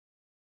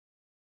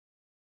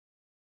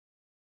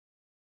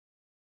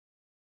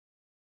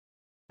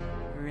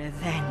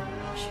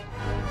Revenge.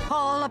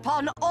 Call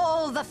upon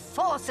all the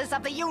forces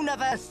of the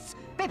universe.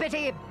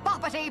 Bippity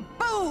boppity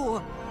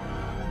boo!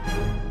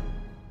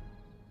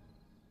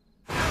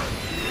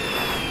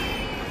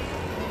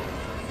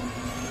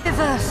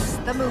 Reverse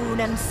the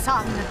moon and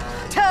sun.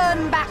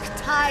 Turn back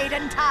tide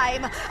and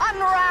time.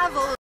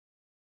 Unravel.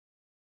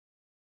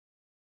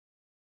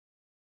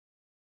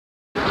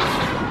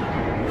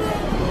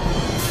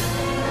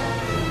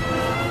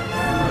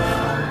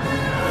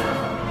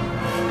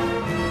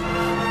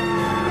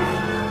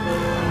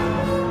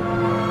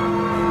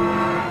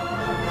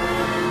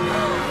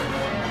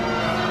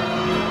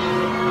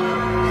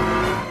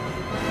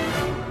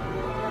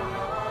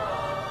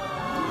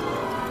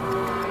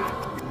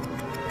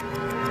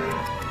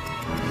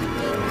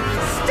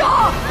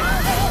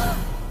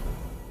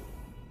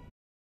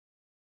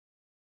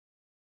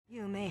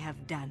 You may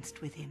have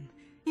danced with him.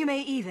 You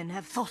may even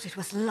have thought it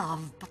was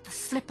love, but the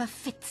slipper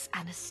fits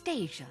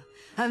Anastasia,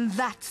 and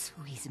that's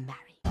who he's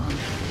married.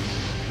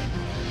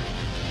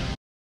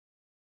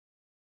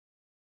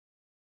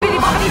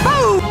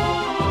 Bippity-boppity-boo!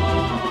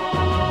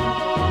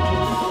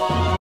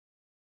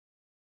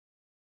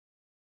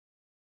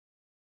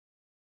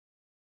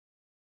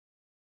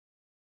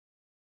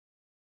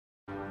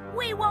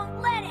 We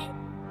won't let it!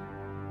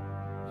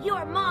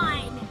 You're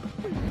mine!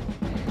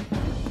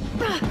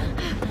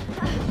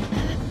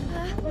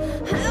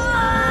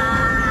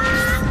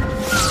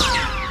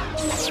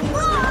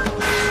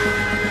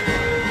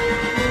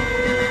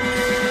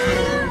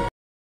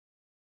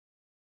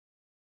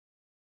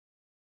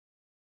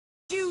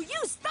 You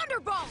use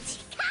thunderbolts!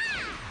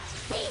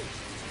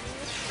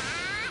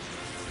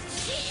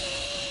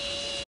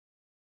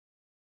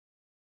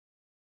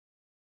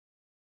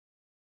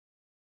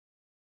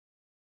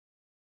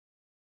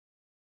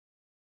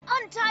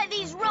 Untie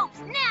these ropes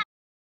now!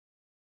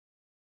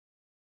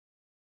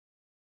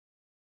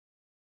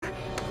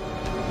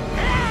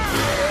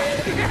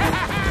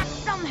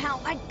 Somehow,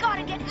 I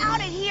gotta get out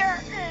of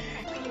here!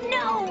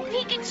 No,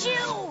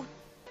 Pikachu!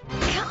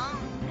 Come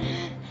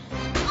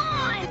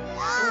on!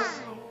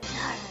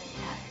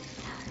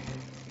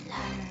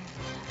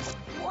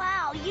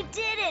 Wow, you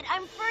did it!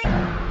 I'm free!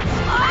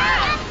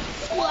 Ah!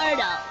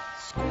 Squirtle!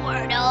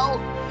 Squirtle!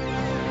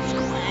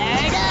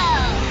 Squirtle!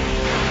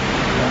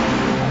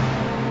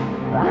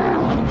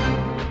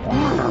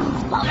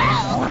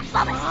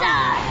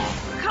 Bulbasaur!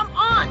 Come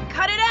on,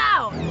 cut it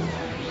out!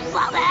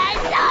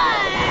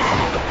 Bulbasaur!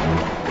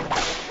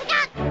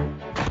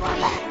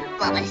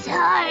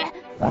 Bulbasaur!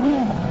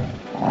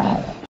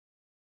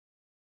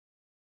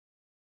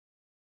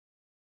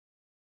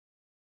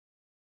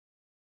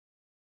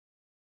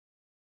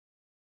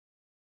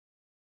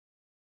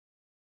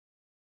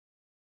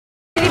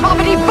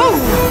 Bippity-boppity-boo!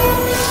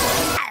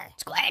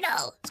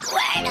 Squirtle!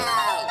 Squirtle!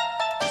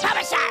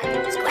 Bulbasaur!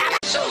 Squirtle!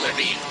 Solar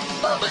Beam.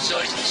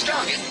 Bulbasaur's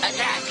strongest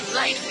attack.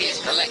 Light is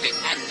collected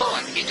and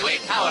formed into a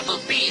powerful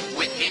beam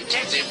with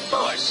intensive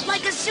force.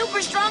 Like a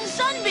super strong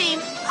sunbeam!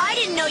 I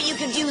didn't know you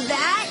could do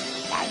that!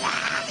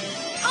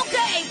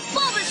 Okay,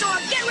 Bulbasaur,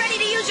 get ready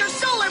to use your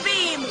solar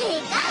beam!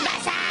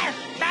 Bulbasaur!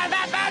 Fire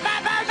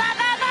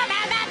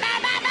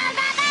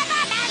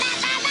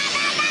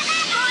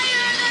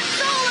the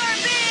solar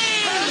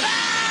beam!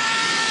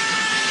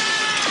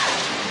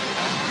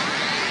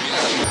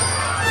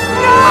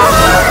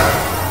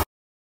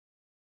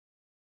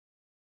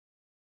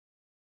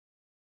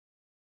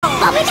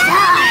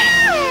 Bulbasaur!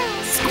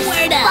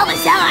 Squirtle!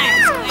 Bulbasaur!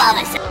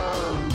 Bulbasaur!